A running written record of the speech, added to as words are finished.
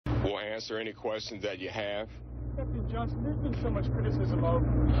We'll answer any questions that you have. Captain Johnson, there's been so much criticism of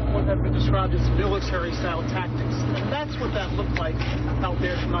what have been described as military-style tactics, and that's what that looked like out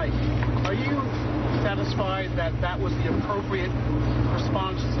there tonight. Are you satisfied that that was the appropriate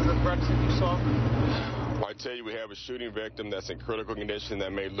response to the threats that you saw? Well, I tell you, we have a shooting victim that's in critical condition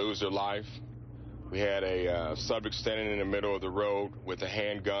that may lose their life. We had a subject standing in the middle of the road with a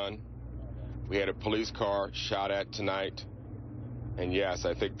handgun. We had a police car shot at tonight. And yes,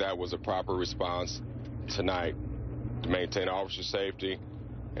 I think that was a proper response tonight to maintain officer safety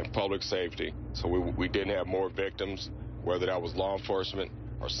and public safety. So we didn't have more victims, whether that was law enforcement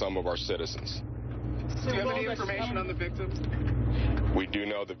or some of our citizens. Do you have any information on the victim? We do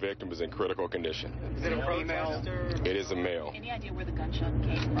know the victim is in critical condition. Is it a female? It is a male. Any idea where the gunshot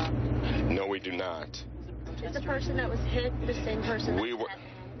came from? No, we do not. Is the person that was hit the same person that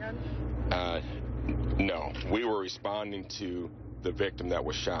had the handgun? No, we were responding to the victim that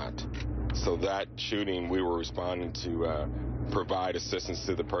was shot. So that shooting, we were responding to provide assistance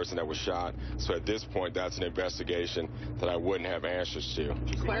to the person that was shot. So at this point, that's an investigation that I wouldn't have answers to.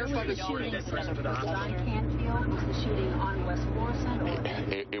 Clarify the shooting. Was on Canfield? Was the shooting on West Florissant? Or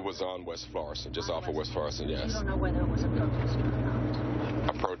it was on West Florissant, just off of West Florissant, yes. You don't know whether it was a protester or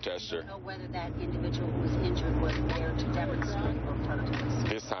not? A protester. You don't know whether that individual who was injured was there to demonstrate or protest?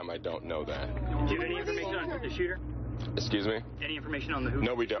 This time I don't know that. Do you have any information on the shooter? Excuse me? Any information on the who?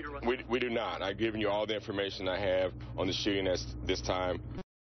 No, we don't. We do not. I've given you all the information I have on the shooting this time.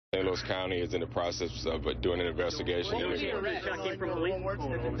 St. Louis County is in the process of doing an investigation. What was the arrest? Shot came from police?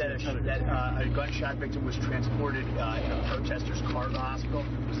 That a gunshot victim was transported in a protester's car to the hospital.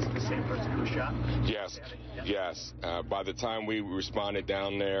 Was this the same person who was shot? Yes. By the time we responded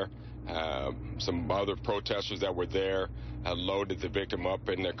down there, some other protesters that were there loaded the victim up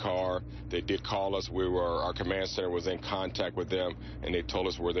in their car. They did call us. Our command center was in contact with them, and they told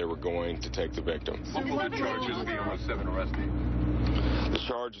us where they were going to take the victim. What will the charges be on the 7 arrestees? The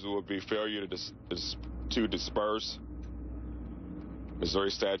charges will be failure to disperse,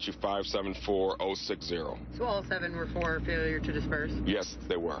 Missouri Statute 574060. So all 7 were for failure to disperse? Yes,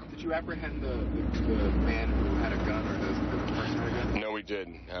 they were. Did you apprehend the man who had a gun or the person who had a gun? No, we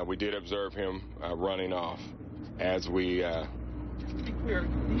didn't. We did observe him running off as we... To be clear,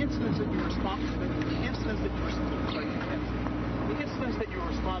 the incidents that you responded to, the incidents that you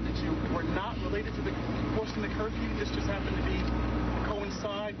responded to were not related to the enforcing the curfew. This just happened to be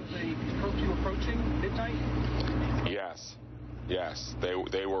coincide with the curfew approaching midnight. Yes, they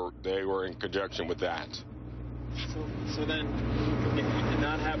were in conjunction with that. So then, if you did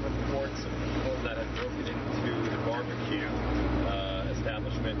not have reports of people that had broken into the barbecue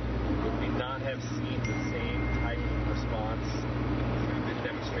establishment, would we not have seen the same type of response to the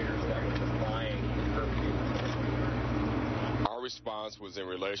demonstrators that were defying the curfew? Our response was in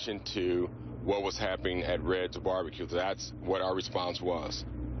relation to what was happening at Red's Barbecue. That's what our response was.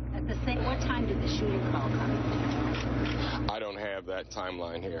 At the same, what time did the shooting call come? I don't have that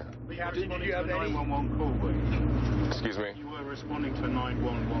timeline here. Did you have a 911 call, were you? Excuse me? You were responding to a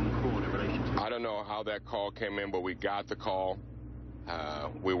 911 call in relation to... I don't know how that call came in, but we got the call.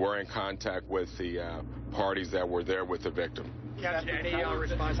 We were in contact with the parties that were there with the victim. Any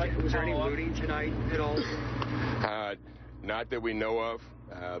response? Was there any looting tonight at all? Not that we know of.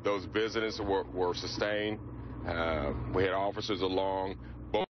 Those visitors were sustained. We had officers along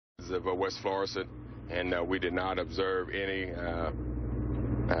both sides of West Florissant, and we did not observe any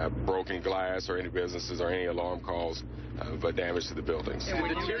broken glass or any businesses or any alarm calls of damage to the buildings.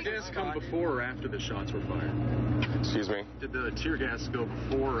 Did the tear gas come before or after the shots were fired? Excuse me? Did the tear gas go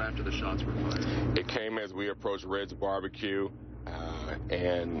before or after the shots were fired? It came as we approached Red's Barbecue,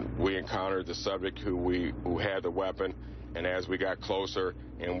 and we encountered the subject who had the weapon. And as we got closer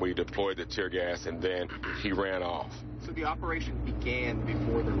and we deployed the tear gas, and then he ran off. So the operation began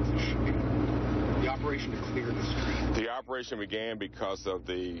before there was a shooting? The operation to clear the street? The operation began because of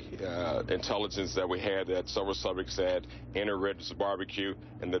the intelligence that we had that several subjects had entered Red's Barbecue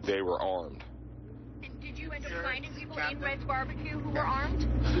and that they were armed. And did you end up finding people in Red's Barbecue who were armed?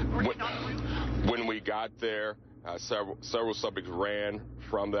 When we got there, several subjects ran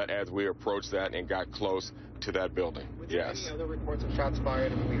from that as we approached that and got close to that building. Were there any other reports of shots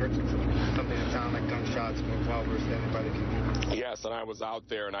fired? I mean, we heard something that sounded like gunshots while we were standing by the community. Yes, and I was out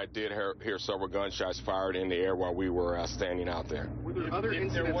there, and I did hear several gunshots fired in the air while we were standing out there. Were there other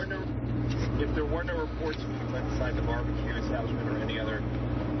incidents? If there were no reports when you went inside the barbecue establishment or any other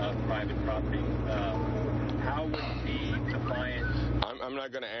private property, how would the defiant... I'm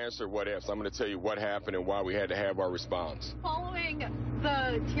not going to answer what ifs. I'm going to tell you what happened and why we had to have our response. Following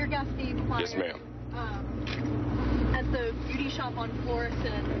the tear gas being fired yes, ma'am. At the beauty shop on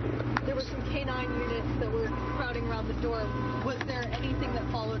Florissant, K-9 units that were crowding around the door. Was there anything that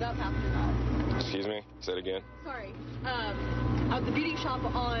followed up after that? Excuse me? Say it again. Sorry. At the beauty shop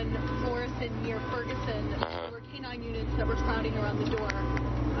on Florissant near Ferguson, there were K-9 units that were crowding around the door.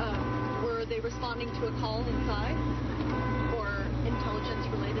 Were they responding to a call inside or intelligence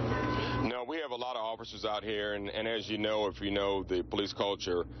related there? No, we have a lot of officers out here, and as you know, if you know the police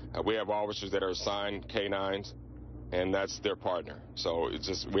culture, we have officers that are assigned K-9s, and that's their partner. So it's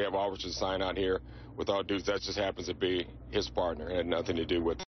just, we have officers assigned out here with our dudes. That just happens to be his partner. It had nothing to do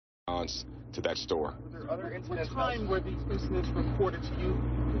with to that store. Were there other incidents? What time were these incidents reported to you?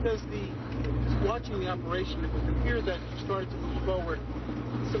 Because watching the operation, it would appear that you started to move forward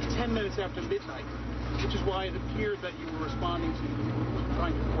some 10 minutes after midnight, which is why it appeared that you were responding to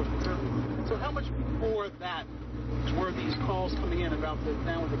trying to enforce the curfew. So how much before that were these calls coming in about the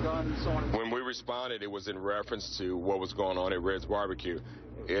man with the gun and so on? When we responded, it was in reference to what was going on at Red's Barbecue.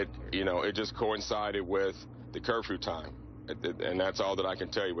 It just coincided with the curfew time. And that's all that I can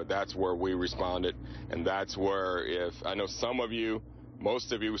tell you, but that's where we responded, and that's where, if I know some of you,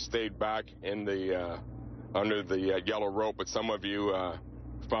 most of you stayed back in the under the yellow rope, but some of you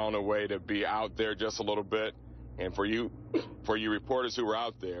found a way to be out there just a little bit. And for you reporters who were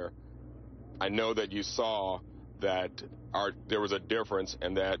out there, I know that you saw that there was a difference,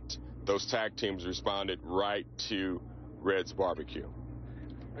 and that those tag teams responded right to Red's Barbecue.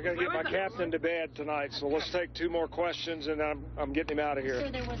 I got to get my captain to bed tonight, so let's take 2 more questions, and I'm getting him out of here.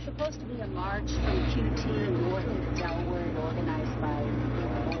 Sir, there was supposed to be a march from QT north into Delaware organized by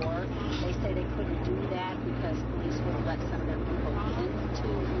Moore. They say they couldn't do that because police wouldn't let some of their people in to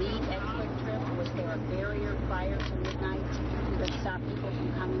meet at Quick Trip. Was there a barrier prior to midnight that stopped people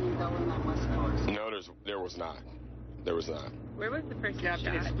from coming and going on West Forest? No, there was not. There was not. Where was the first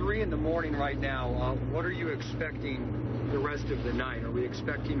Captain, shot? it's 3 in the morning right now. What are you expecting the rest of the night? Are we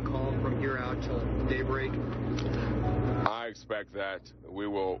expecting call from here out till daybreak? I expect that we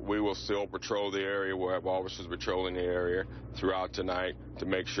will still patrol the area. We'll have officers patrolling the area throughout tonight to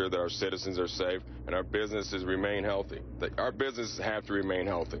make sure that our citizens are safe and our businesses remain healthy. Our businesses have to remain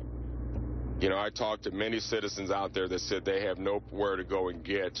healthy. You know, I talked to many citizens out there that said they have nowhere to go and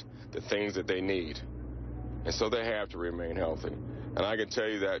get the things that they need. And so they have to remain healthy. And I can tell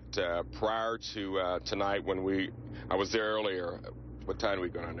you that prior to tonight, I was there earlier. What time did we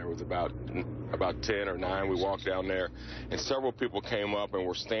go down there? It was about 10 or 9. We walked down there, and several people came up and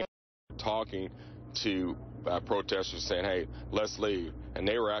were standing talking to protesters saying, hey, let's leave. And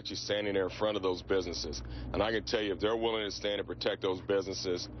they were actually standing there in front of those businesses. And I can tell you, if they're willing to stand and protect those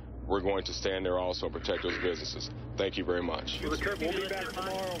businesses, we're going to stand there also and protect those businesses. Thank you very much. We'll be back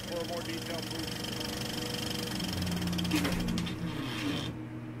tomorrow for a more detailed briefing.